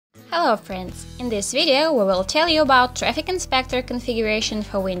Hello friends! In this video we will tell you about Traffic Inspector configuration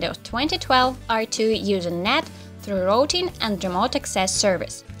for Windows 2012 R2 using NAT through routing and remote access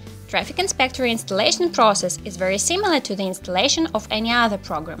service. Traffic Inspector installation process is very similar to the installation of any other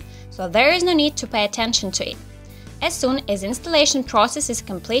program, so there is no need to pay attention to it. As soon as installation process is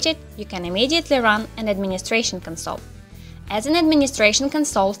completed, you can immediately run an administration console. As an administration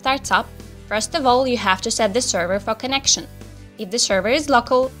console starts up, first of all you have to set the server for connection. If the server is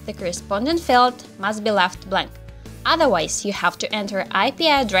local, the corresponding field must be left blank. Otherwise, you have to enter IP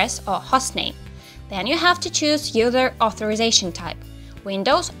address or hostname. Then you have to choose user authorization type,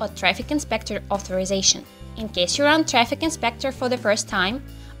 Windows or Traffic Inspector authorization. In case you run Traffic Inspector for the first time,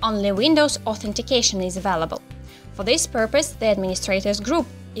 only Windows authentication is available. For this purpose, the administrators group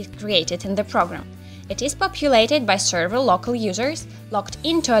is created in the program. It is populated by several local users logged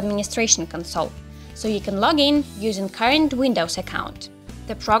into administration console, so you can log in using current Windows account.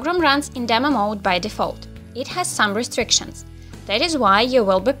 The program runs in demo mode by default. It has some restrictions. That is why you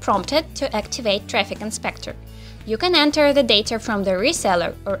will be prompted to activate Traffic Inspector. You can enter the data from the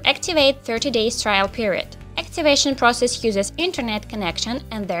reseller or activate 30 days trial period. Activation process uses internet connection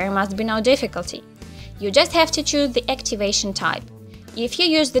and there must be no difficulty. You just have to choose the activation type. If you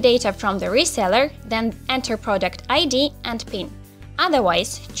use the data from the reseller, then enter product ID and PIN.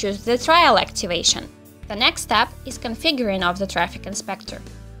 Otherwise, choose the trial activation. The next step is configuring of the Traffic Inspector.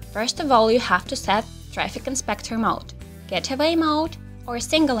 First of all, you have to set Traffic Inspector mode, Gateway mode or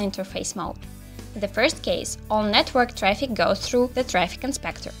Single Interface mode. In the first case, all network traffic goes through the Traffic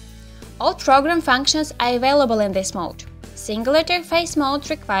Inspector. All program functions are available in this mode. Single Interface mode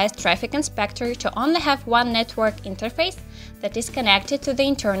requires Traffic Inspector to only have one network interface that is connected to the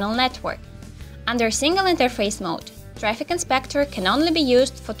internal network. Under Single Interface mode, Traffic Inspector can only be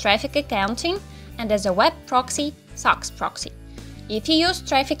used for traffic accounting and as a web proxy, SOX proxy. If you use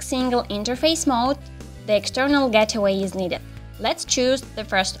Traffic Single Interface mode, the external gateway is needed. Let's choose the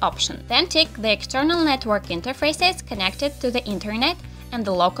first option. Then tick the external network interfaces connected to the internet and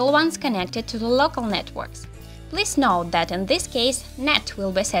the local ones connected to the local networks. Please note that in this case, NAT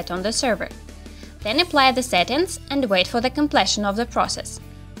will be set on the server. Then apply the settings and wait for the completion of the process.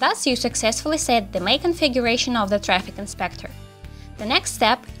 Thus, you successfully set the main configuration of the Traffic Inspector. The next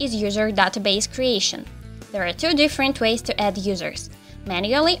step is user database creation. There are two different ways to add users: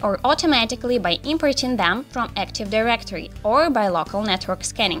 manually or automatically by importing them from Active Directory or by local network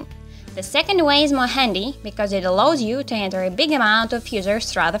scanning. The second way is more handy because it allows you to enter a big amount of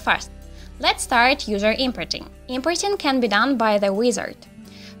users rather fast. Let's start user importing. Importing can be done by the wizard.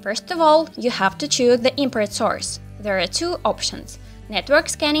 First of all, you have to choose the import source. There are two options: network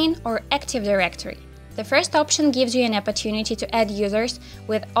scanning or Active Directory. The first option gives you an opportunity to add users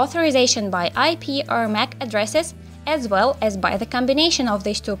with authorization by IP or MAC addresses, as well as by the combination of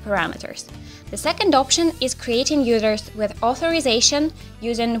these two parameters. The second option is creating users with authorization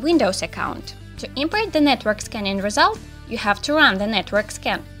using Windows account. To import the network scanning result, you have to run the network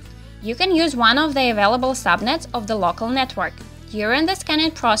scan. You can use one of the available subnets of the local network. During the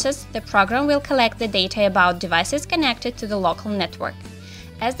scanning process, the program will collect the data about devices connected to the local network.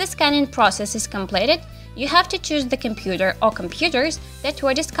 As the scanning process is completed, you have to choose the computer or computers that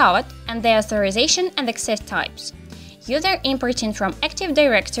were discovered and the authorization and access types. User importing from Active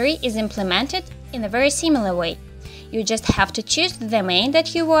Directory is implemented in a very similar way. You just have to choose the domain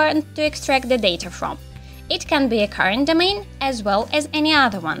that you want to extract the data from. It can be a current domain as well as any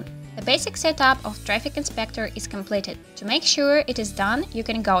other one. The basic setup of Traffic Inspector is completed. To make sure it is done, you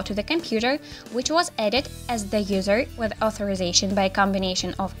can go to the computer which was added as the user with authorization by a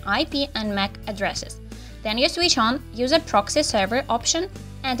combination of IP and MAC addresses. Then you switch on User Proxy Server option,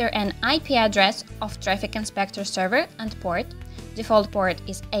 enter an IP address of Traffic Inspector server and port. Default port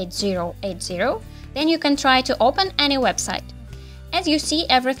is 8080. Then you can try to open any website. As you see,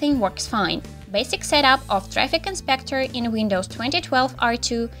 everything works fine. Basic setup of Traffic Inspector in Windows 2012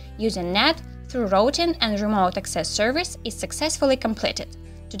 R2 using NAT through routing and remote access service is successfully completed.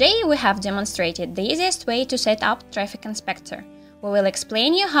 Today we have demonstrated the easiest way to set up Traffic Inspector. We will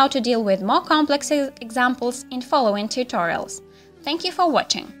explain you how to deal with more complex examples in following tutorials. Thank you for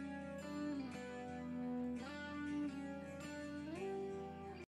watching.